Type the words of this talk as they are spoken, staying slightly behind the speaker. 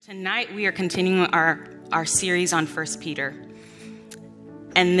Tonight we are continuing our series on 1 Peter.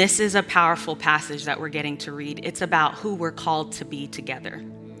 And this is a powerful passage that we're getting to read. It's about who we're called to be together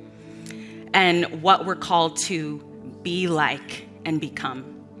and what we're called to be like and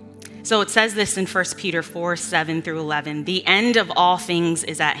become. So it says this in 1 Peter 4, 7 through 11. The end of all things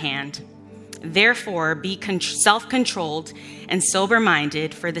is at hand. Therefore, be self-controlled and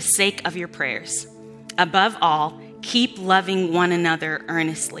sober-minded for the sake of your prayers. Above all, keep loving one another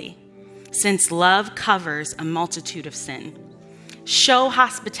earnestly, since love covers a multitude of sin. Show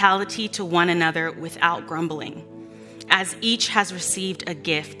hospitality to one another without grumbling. As each has received a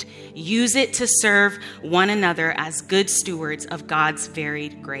gift, use it to serve one another as good stewards of God's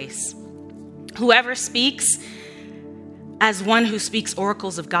varied grace. Whoever speaks as one who speaks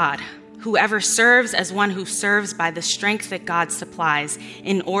oracles of God. Whoever serves as one who serves by the strength that God supplies,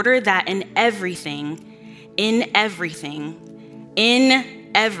 in order that in everything,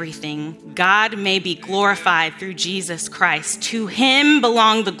 God may be glorified through Jesus Christ. To him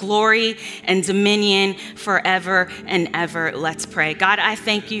belong the glory and dominion forever and ever. Let's pray. God, I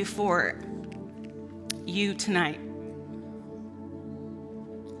thank you for you tonight.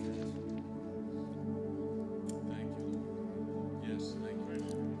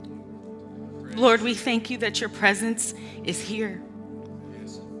 Lord, we thank you that your presence is here.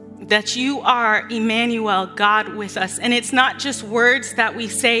 That you are Emmanuel, God with us. And it's not just words that we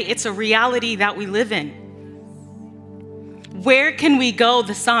say, it's a reality that we live in. Where can we go,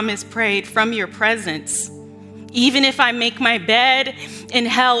 the psalmist prayed, from your presence? Even if I make my bed in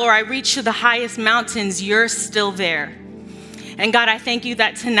hell or I reach to the highest mountains, you're still there. And God, I thank you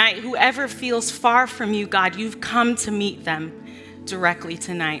that tonight, whoever feels far from you, God, you've come to meet them directly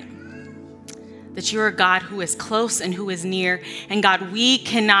tonight. That you're a God who is close and who is near. And God, we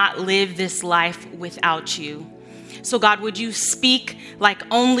cannot live this life without you. So God, would you speak like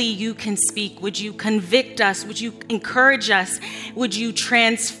only you can speak? Would you convict us? Would you encourage us? Would you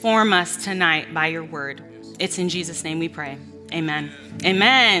transform us tonight by your word? It's in Jesus' name we pray. Amen.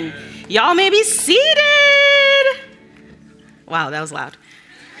 Amen. Y'all may be seated. Wow, that was loud.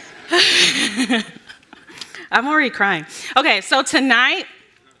 I'm already crying. Okay, so tonight,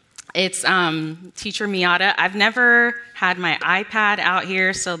 it's teacher Miata. I've never had my iPad out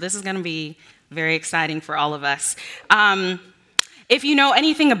here, so this is going to be very exciting for all of us. If you know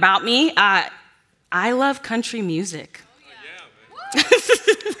anything about me, I love country music.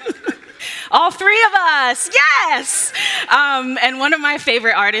 All three of us, yes! And one of my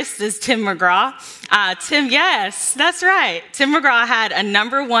favorite artists is Tim McGraw. Yes, that's right. Tim McGraw had a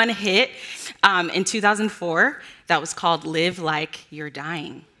 #1 hit in 2004 that was called Live Like You're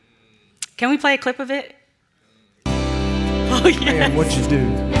Dying. Can we play a clip of it? Oh, yeah. Man, what you do?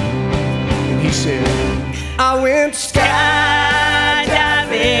 And he said, I went skydiving,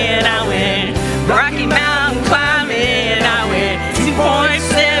 I went Rocky Mountain climbing, I went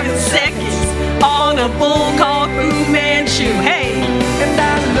 2.7 seconds on a bull called Fu Manchu. Hey! And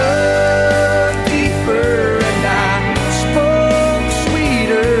I looked deeper, and I spoke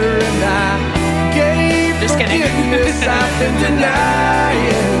sweeter, and I gave Just kidding. forgiveness I've been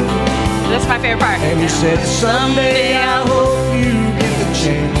denying. That's my favorite part. And he said, someday I hope you get the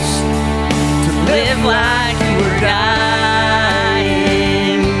chance to Live like you were dying.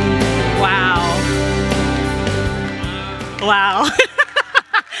 Wow.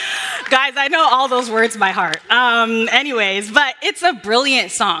 Guys, I know all those words by heart. Anyways, but it's a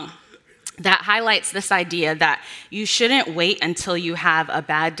brilliant song that highlights this idea that you shouldn't wait until you have a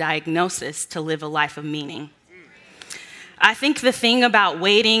bad diagnosis to live a life of meaning. I think the thing about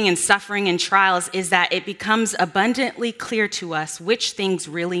waiting and suffering and trials is that it becomes abundantly clear to us which things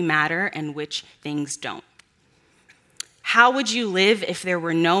really matter and which things don't. How would you live if there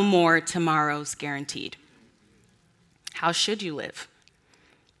were no more tomorrows guaranteed? How should you live?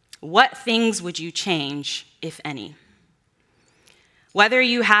 What things would you change, if any? Whether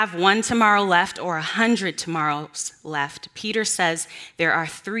you have one tomorrow left or 100 tomorrows left, Peter says there are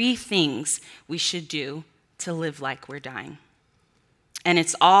 3 things we should do to live like we're dying. And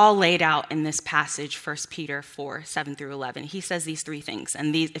it's all laid out in this passage, 1 Peter 4, 7 through 11. He says these 3 things.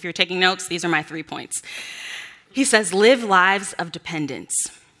 And these, if you're taking notes, these are my 3 points. He says, live lives of dependence,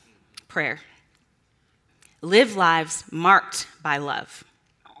 prayer. Live lives marked by love.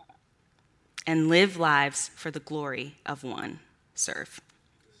 And live lives for the glory of one, serve.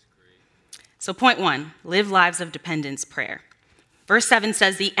 So point 1, live lives of dependence, prayer. Verse 7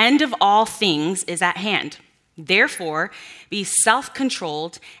 says, the end of all things is at hand. Therefore, be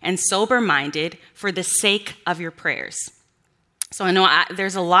self-controlled and sober-minded for the sake of your prayers. So I know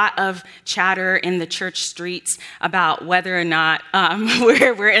there's a lot of chatter in the church streets about whether or not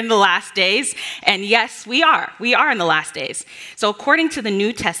we're in the last days. And yes, we are. We are in the last days. So according to the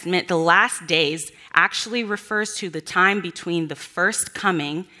New Testament, the last days actually refers to the time between the first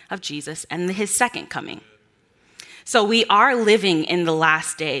coming of Jesus and his second coming. So we are living in the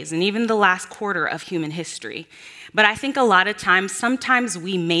last days and even the last quarter of human history. But I think a lot of times, sometimes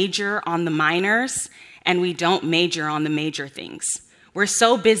we major on the minors and we don't major on the major things. We're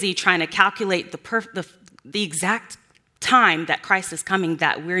so busy trying to calculate the exact time that Christ is coming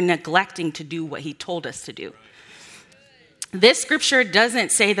that we're neglecting to do what he told us to do. This scripture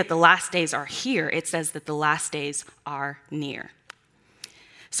doesn't say that the last days are here. It says that the last days are near.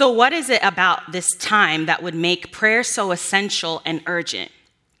 So what is it about this time that would make prayer so essential and urgent?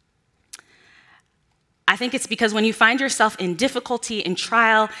 I think it's because when you find yourself in difficulty, in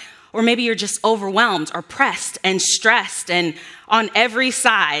trial, or maybe you're just overwhelmed or pressed and stressed and on every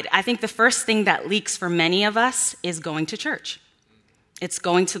side, I think the first thing that leaks for many of us is going to church. It's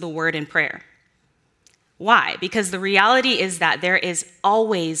going to the word and prayer. Why? Because the reality is that there is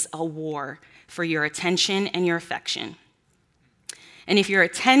always a war for your attention and your affection. And if your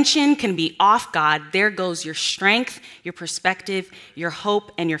attention can be off God, there goes your strength, your perspective, your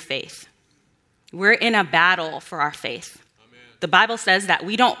hope, and your faith. We're in a battle for our faith. The Bible says that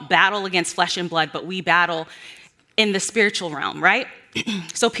we don't battle against flesh and blood, but we battle in the spiritual realm, right?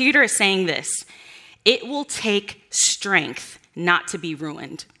 So Peter is saying this: it will take strength not to be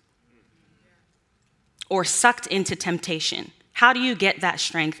ruined or sucked into temptation. How do you get that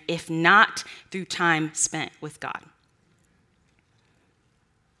strength if not through time spent with God?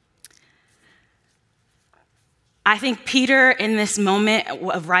 I think Peter, in this moment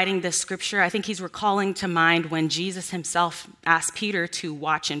of writing this scripture, I think he's recalling to mind when Jesus himself asked Peter to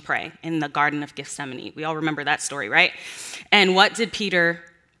watch and pray in the Garden of Gethsemane. We all remember that story, right? And what did Peter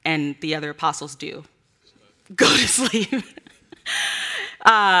and the other apostles do? Go to sleep.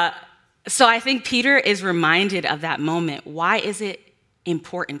 So I think Peter is reminded of that moment. Why is it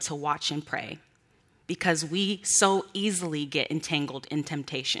important to watch and pray? Because we so easily get entangled in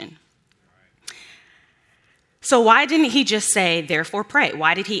temptation. So why didn't he just say, therefore pray?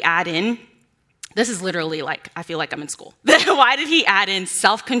 Why did he add in, this is literally like, I feel like I'm in school. Why did he add in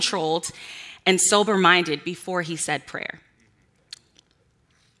self-controlled and sober-minded before he said prayer?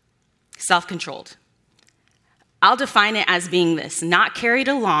 Self-controlled. I'll define it as being this: not carried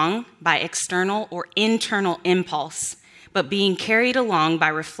along by external or internal impulse, but being carried along by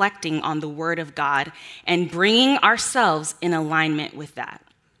reflecting on the word of God and bringing ourselves in alignment with that.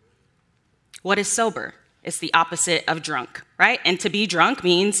 What is sober? It's the opposite of drunk, right? And to be drunk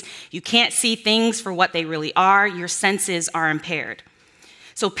means you can't see things for what they really are. Your senses are impaired.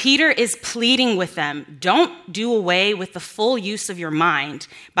 So Peter is pleading with them, don't do away with the full use of your mind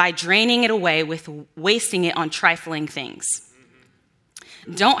by draining it away with wasting it on trifling things.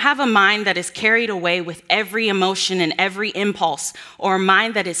 Don't have a mind that is carried away with every emotion and every impulse, or a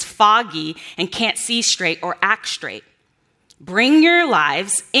mind that is foggy and can't see straight or act straight. Bring your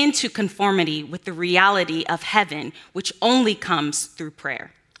lives into conformity with the reality of heaven, which only comes through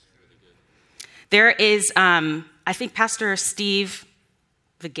prayer. There is, I think Pastor Steve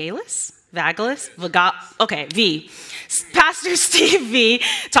Pastor Steve V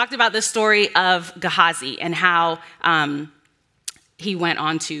talked about the story of Gehazi and how he went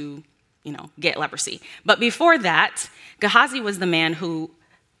on to, get leprosy. But before that, Gehazi was the man who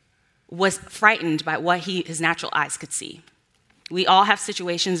was frightened by what his natural eyes could see. We all have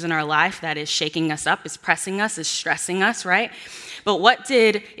situations in our life that is shaking us up, is pressing us, is stressing us, right? But what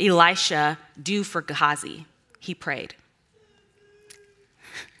did Elisha do for Gehazi? He prayed.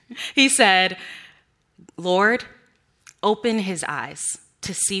 He said, Lord, open his eyes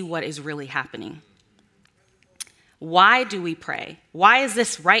to see what is really happening. Why do we pray? Why is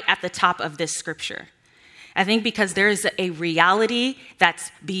this right at the top of this scripture? I think because there is a reality that's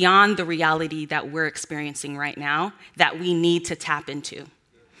beyond the reality that we're experiencing right now that we need to tap into.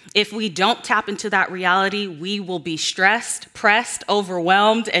 If we don't tap into that reality, we will be stressed, pressed,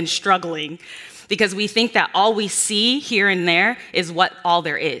 overwhelmed, and struggling because we think that all we see here and there is what all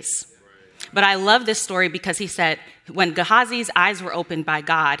there is. But I love this story because he said when Gehazi's eyes were opened by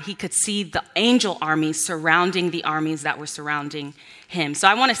God, he could see the angel armies surrounding the armies that were surrounding him. So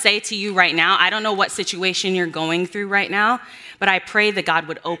I want to say to you right now, I don't know what situation you're going through right now, but I pray that God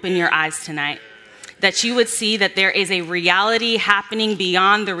would open your eyes tonight, that you would see that there is a reality happening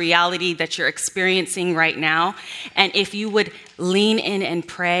beyond the reality that you're experiencing right now. And if you would lean in and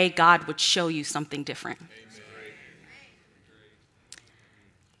pray, God would show you something different.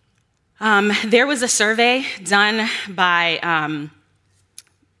 There was a survey done by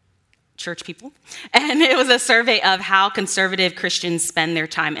church people, and it was a survey of how conservative Christians spend their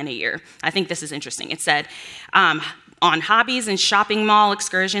time in a year. I think this is interesting. It said on hobbies and shopping mall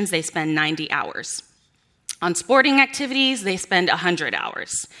excursions, they spend 90 hours. On sporting activities, they spend 100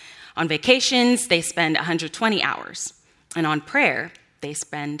 hours. On vacations, they spend 120 hours. And on prayer, they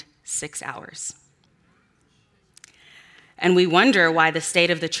spend 6 hours. And we wonder why the state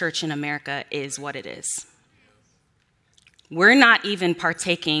of the church in America is what it is. We're not even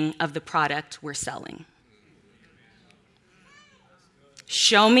partaking of the product we're selling.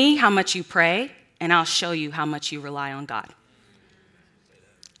 Show me how much you pray, and I'll show you how much you rely on God.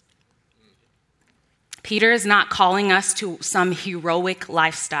 Peter is not calling us to some heroic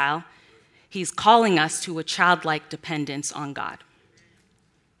lifestyle. He's calling us to a childlike dependence on God.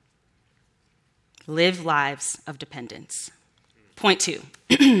 Live lives of dependence. Point 2,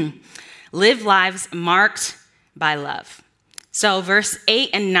 live lives marked by love. So verse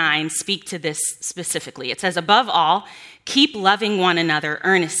 8 and 9 speak to this specifically. It says, above all, keep loving one another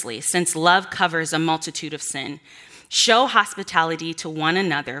earnestly, since love covers a multitude of sin. Show hospitality to one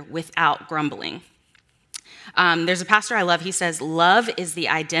another without grumbling. There's a pastor I love. He says, love is the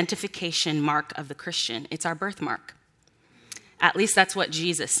identification mark of the Christian. It's our birthmark. At least that's what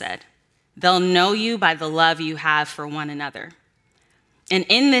Jesus said. They'll know you by the love you have for one another. And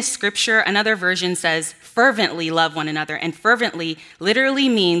in this scripture, another version says, fervently love one another. And fervently literally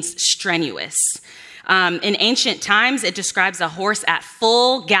means strenuous. In ancient times, it describes a horse at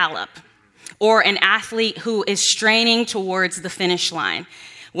full gallop or an athlete who is straining towards the finish line.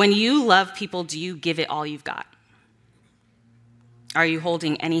 When you love people, do you give it all you've got? Are you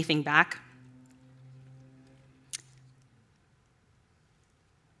holding anything back?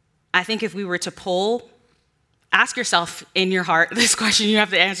 I think if we were to poll, ask yourself in your heart this question, you have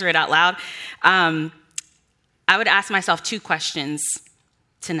to answer it out loud. I would ask myself 2 questions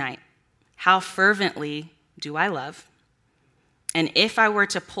tonight. How fervently do I love? And if I were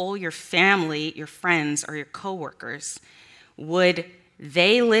to poll your family, your friends, or your coworkers, would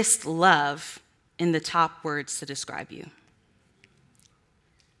they list love in the top words to describe you?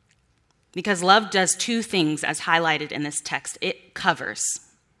 Because love does 2 things as highlighted in this text. It covers.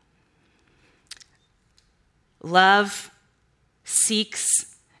 Love seeks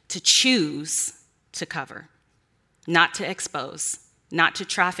to choose to cover, not to expose, not to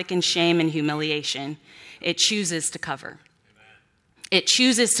traffic in shame and humiliation. It chooses to cover. It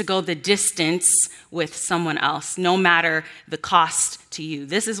chooses to go the distance with someone else, no matter the cost to you.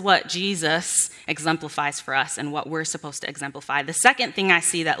 This is what Jesus exemplifies for us and what we're supposed to exemplify. The second thing I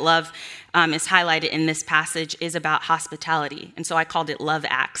see that love is highlighted in this passage is about hospitality. And so I called it love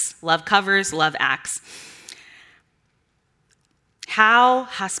acts. Love covers, love acts. How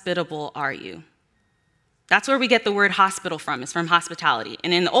hospitable are you? That's where we get the word hospital from. It's from hospitality.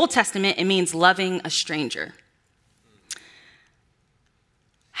 And in the Old Testament, it means loving a stranger.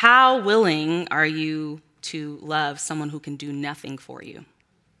 How willing are you to love someone who can do nothing for you?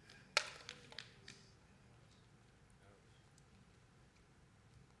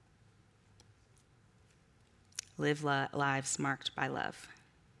 Live lives marked by love.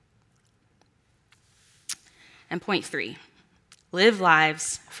 And point 3, live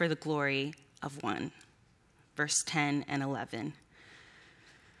lives for the glory of one. Verse 10 and 11.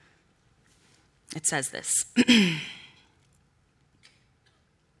 It says this.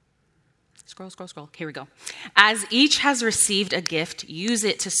 Scroll. Here we go. As each has received a gift, use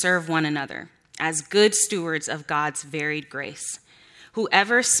it to serve one another as good stewards of God's varied grace.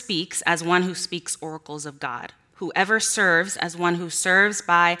 Whoever speaks as one who speaks oracles of God. Whoever serves as one who serves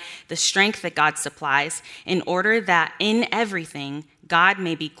by the strength that God supplies, in order that in everything God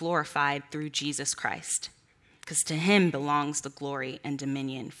may be glorified through Jesus Christ. Because to him belongs the glory and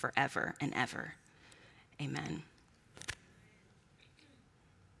dominion forever and ever. Amen.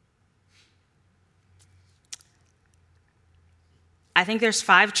 I think there's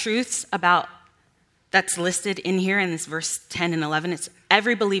 5 truths about that's listed in here in this verse 10 and 11. It's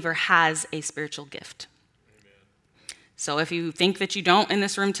every believer has a spiritual gift. Amen. So if you think that you don't in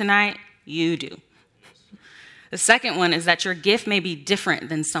this room tonight, you do. Yes. The second one is that your gift may be different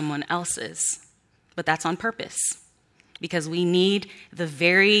than someone else's, but that's on purpose because we need the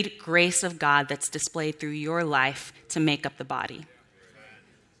varied grace of God that's displayed through your life to make up the body.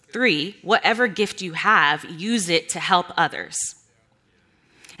 3, whatever gift you have, use it to help others.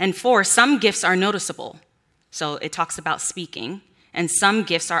 And 4, some gifts are noticeable. So it talks about speaking. And some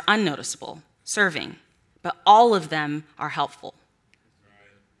gifts are unnoticeable, serving. But all of them are helpful.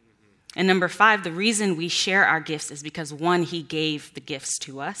 And number 5, the reason we share our gifts is because 1, he gave the gifts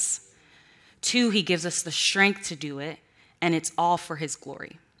to us. 2, he gives us the strength to do it, and it's all for his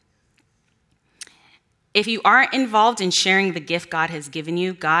glory. If you aren't involved in sharing the gift God has given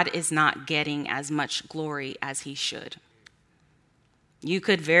you, God is not getting as much glory as he should. You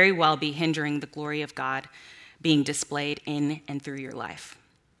could very well be hindering the glory of God being displayed in and through your life.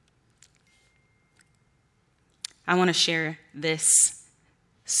 I want to share this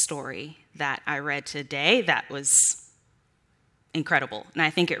story that I read today that was incredible, and I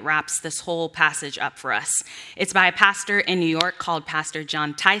think it wraps this whole passage up for us. It's by a pastor in New York called Pastor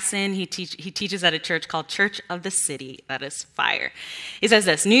John Tyson. He teaches at a church called Church of the City. That is fire. He says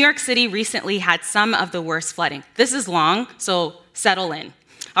this: New York City recently had some of the worst flooding. This is long, so settle in.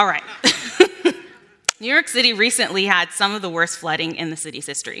 All right. New York City recently had some of the worst flooding in the city's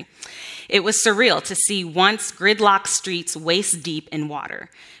history. It was surreal to see once gridlocked streets waist deep in water.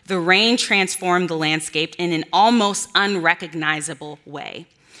 The rain transformed the landscape in an almost unrecognizable way.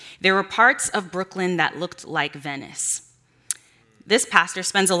 There were parts of Brooklyn that looked like Venice. This pastor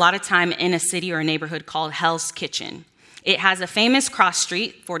spends a lot of time in a city or a neighborhood called Hell's Kitchen. It has a famous cross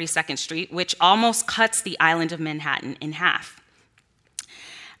street, 42nd Street, which almost cuts the island of Manhattan in half.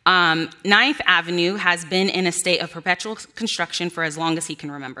 9th Avenue has been in a state of perpetual construction for as long as he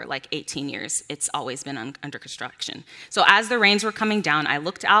can remember, like 18 years. It's always been under construction. So as the rains were coming down, I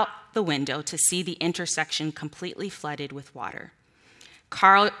looked out the window to see the intersection completely flooded with water.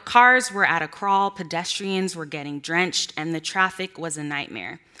 Cars were at a crawl, pedestrians were getting drenched, and the traffic was a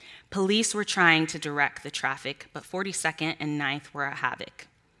nightmare. Police were trying to direct the traffic, but 42nd and 9th were a havoc.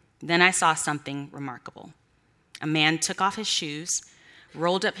 Then I saw something remarkable. A man took off his shoes,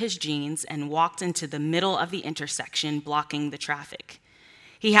 rolled up his jeans, and walked into the middle of the intersection, blocking the traffic.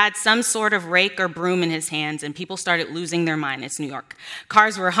 He had some sort of rake or broom in his hands, and people started losing their mind. It's New York.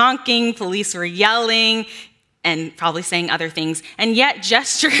 Cars were honking, police were yelling, and probably saying other things, and yet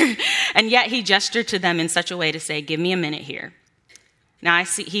he gestured to them in such a way to say, "Give me a minute here." Now,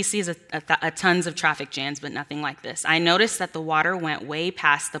 he sees a tons of traffic jams, but nothing like this. I noticed that the water went way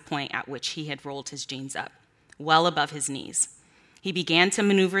past the point at which he had rolled his jeans up, well above his knees. He began to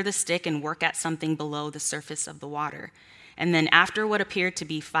maneuver the stick and work at something below the surface of the water. And then after what appeared to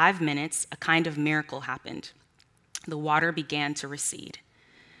be 5 minutes, a kind of miracle happened. The water began to recede.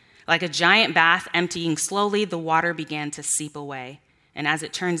 Like a giant bath emptying slowly, the water began to seep away. And as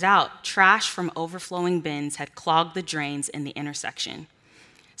it turns out, trash from overflowing bins had clogged the drains in the intersection.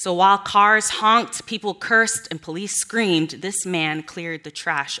 So while cars honked, people cursed, and police screamed, this man cleared the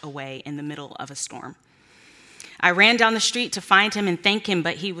trash away in the middle of a storm. I ran down the street to find him and thank him,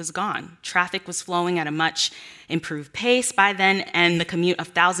 but he was gone. Traffic was flowing at a much improved pace by then, and the commute of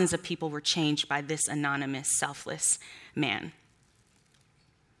thousands of people were changed by this anonymous, selfless man.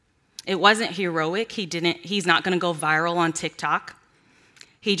 It wasn't heroic. He's not going to go viral on TikTok.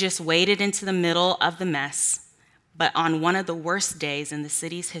 He just waded into the middle of the mess. But on one of the worst days in the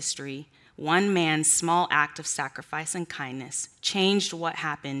city's history, one man's small act of sacrifice and kindness changed what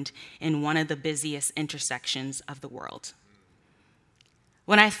happened in one of the busiest intersections of the world.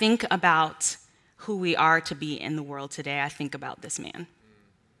 When I think about who we are to be in the world today, I think about this man.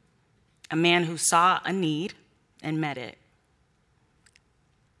 A man who saw a need and met it.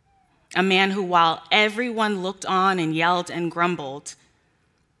 A man who, while everyone looked on and yelled and grumbled,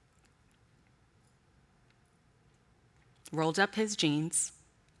 rolled up his jeans,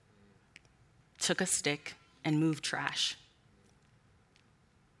 took a stick, and moved trash.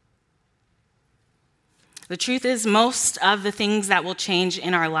 The truth is, most of the things that will change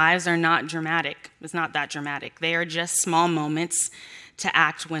in our lives are not dramatic. It's not that dramatic. They are just small moments to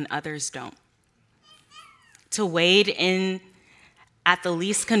act when others don't. To wade in at the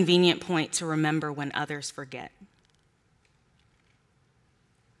least convenient point to remember when others forget.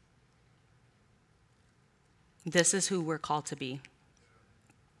 This is who we're called to be.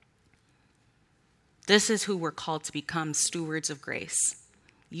 This is who we're called to become, stewards of grace,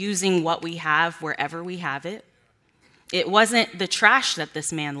 using what we have wherever we have it. It wasn't the trash that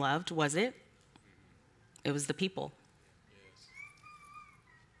this man loved, was it? It was the people.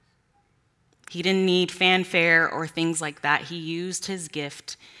 He didn't need fanfare or things like that. He used his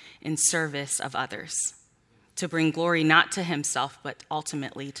gift in service of others to bring glory not to himself, but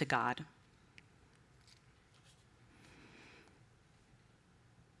ultimately to God.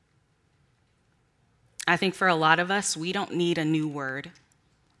 I think for a lot of us, we don't need a new word.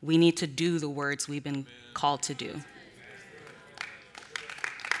 We need to do the words we've been called to do.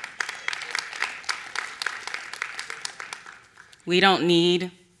 We don't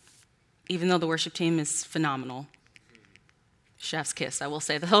need, even though the worship team is phenomenal, chef's kiss, I will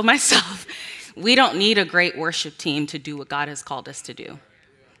say that myself, we don't need a great worship team to do what God has called us to do.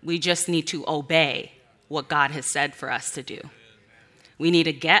 We just need to obey what God has said for us to do. We need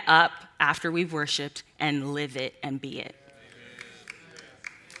to get up after we've worshiped and live it and be it.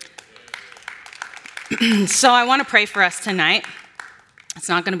 So I want to pray for us tonight. It's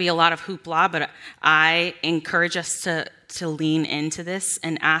not going to be a lot of hoopla, but I encourage us to lean into this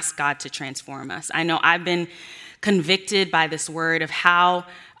and ask God to transform us. I know I've been convicted by this word of how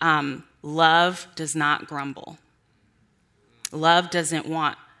love does not grumble. Love doesn't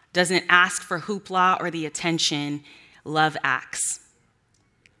ask for hoopla or the attention. Love acts.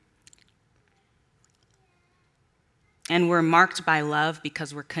 And we're marked by love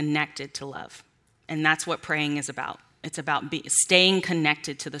because we're connected to love. And that's what praying is about. It's about staying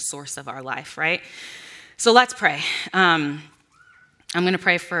connected to the source of our life, right? So let's pray. I'm going to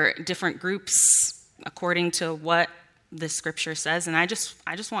pray for different groups according to what the scripture says. And I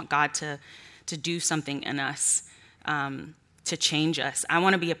just want God to do something in us, to change us. I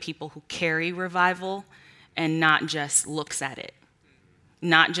want to be a people who carry revival and not just looks at it.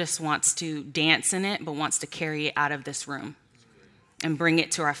 Not just wants to dance in it, but wants to carry it out of this room and bring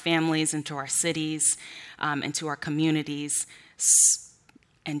it to our families and to our cities and to our communities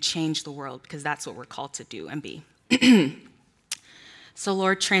and change the world, because that's what we're called to do and be. So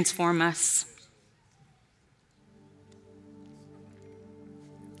Lord, transform us.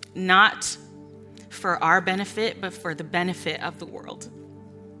 Not for our benefit, but for the benefit of the world.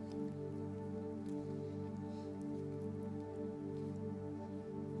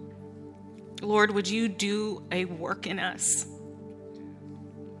 Lord, would you do a work in us?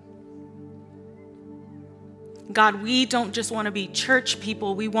 God, we don't just want to be church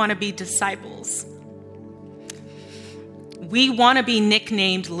people, we want to be disciples. We want to be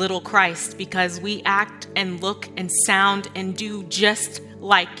nicknamed Little Christ because we act and look and sound and do just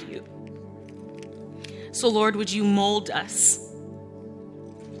like you. So Lord, would you mold us?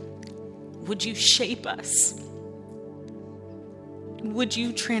 Would you shape us? Would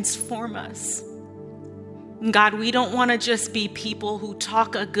you transform us? God, we don't want to just be people who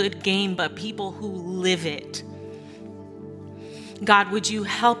talk a good game, but people who live it. God, would you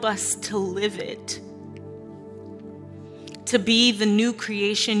help us to live it? To be the new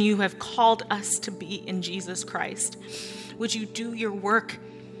creation you have called us to be in Jesus Christ. Would you do your work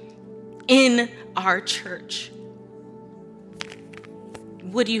in our church?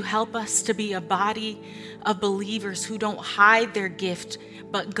 Would you help us to be a body of believers who don't hide their gift,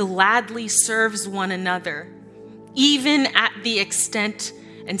 but gladly serves one another, even at the extent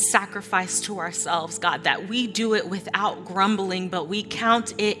and sacrifice to ourselves, God, that we do it without grumbling, but we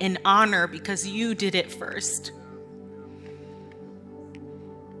count it in honor because you did it first.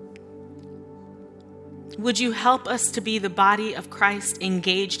 Would you help us to be the body of Christ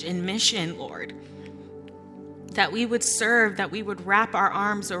engaged in mission, Lord? That we would serve, that we would wrap our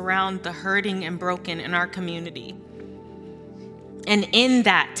arms around the hurting and broken in our community. And in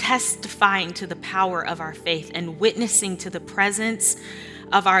that, testifying to the power of our faith and witnessing to the presence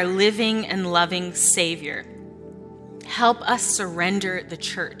of our living and loving Savior. Help us surrender the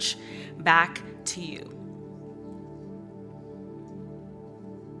church back to you.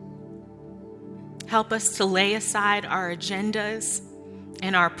 Help us to lay aside our agendas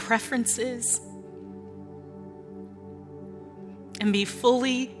and our preferences and be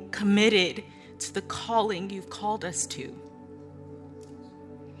fully committed to the calling you've called us to,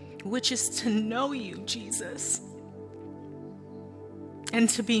 which is to know you, Jesus, and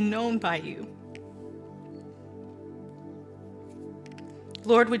to be known by you.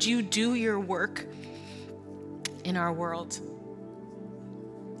 Lord, would you do your work in our world?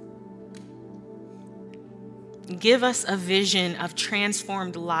 Give us a vision of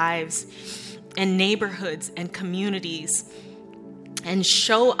transformed lives and neighborhoods and communities. And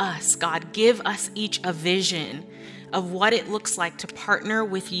show us, God, give us each a vision of what it looks like to partner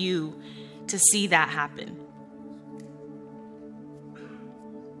with you to see that happen.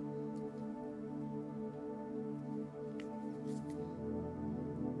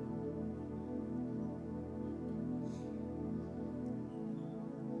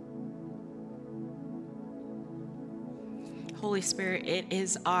 Holy Spirit, it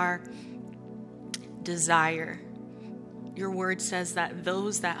is our desire. Your word says that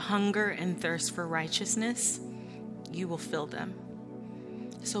those that hunger and thirst for righteousness, you will fill them.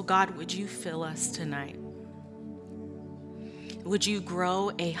 So God, would you fill us tonight? Would you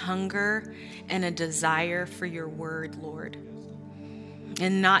grow a hunger and a desire for your word, Lord?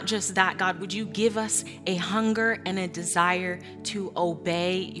 And not just that, God, would you give us a hunger and a desire to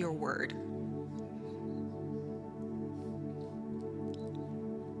obey your word?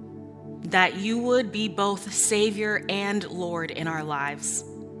 That you would be both Savior and Lord in our lives.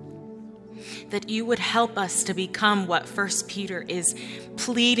 that you would help us to become what 1 Peter is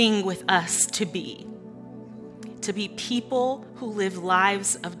pleading with us to be people who live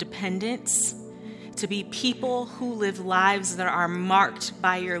lives of dependence, to be people who live lives that are marked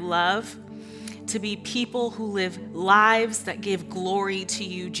by your love, to be people who live lives that give glory to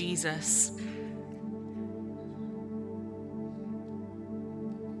you, Jesus.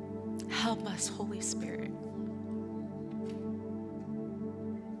 Help us, Holy Spirit.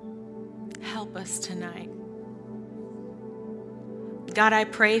 Help us tonight. God, I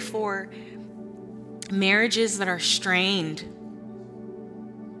pray for marriages that are strained.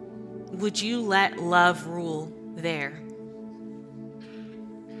 Would you let love rule there?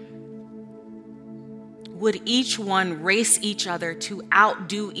 Would each one race each other to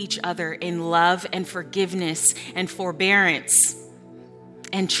outdo each other in love and forgiveness and forbearance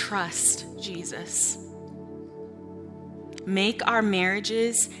and trust, Jesus? Make our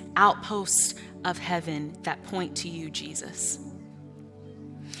marriages outposts of heaven that point to you, Jesus.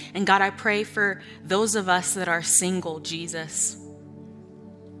 And God, I pray for those of us that are single, Jesus.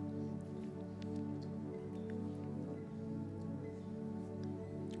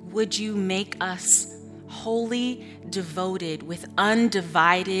 Would you make us wholly devoted with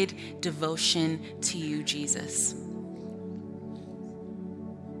undivided devotion to you, Jesus?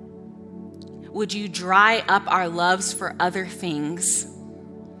 Would you dry up our loves for other things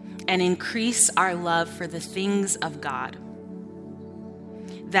and increase our love for the things of God?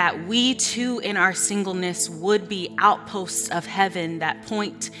 That we too in our singleness would be outposts of heaven that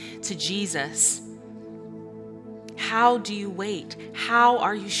point to Jesus. How do you wait? How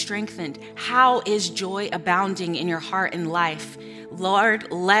are you strengthened? How is joy abounding in your heart and life?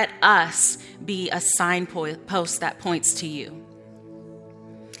 Lord, let us be a signpost that points to you.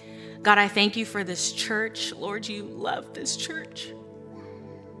 God, I thank you for this church. Lord, you love this church.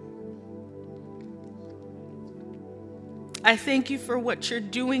 I thank you for what you're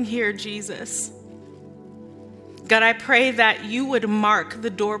doing here, Jesus. God, I pray that you would mark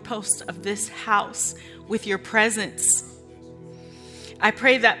the doorposts of this house with your presence. I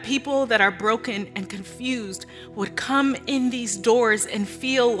pray that people that are broken and confused would come in these doors and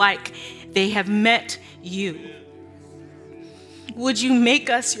feel like they have met you. Would you make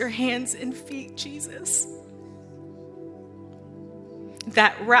us your hands and feet, Jesus?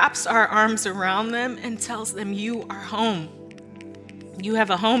 That wraps our arms around them and tells them you are home. You have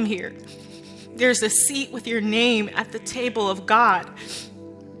a home here. There's a seat with your name at the table of God.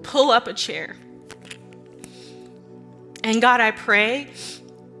 Pull up a chair. And God, I pray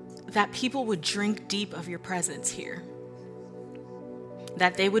that people would drink deep of your presence here.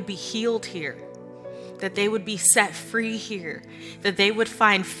 That they would be healed here. That they would be set free here, that they would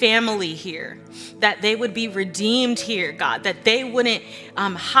find family here, that they would be redeemed here, God, that they wouldn't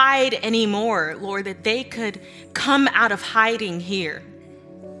hide anymore, Lord, that they could come out of hiding here,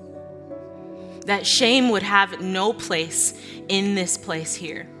 that shame would have no place in this place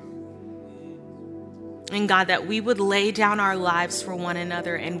here. And God, that we would lay down our lives for one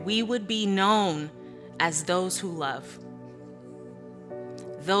another and we would be known as those who love,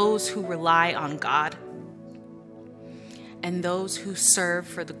 those who rely on God, and those who serve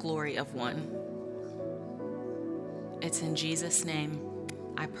for the glory of one. It's in Jesus' name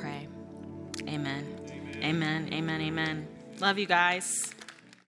I pray. Amen. Amen. Amen. Amen. Love you guys.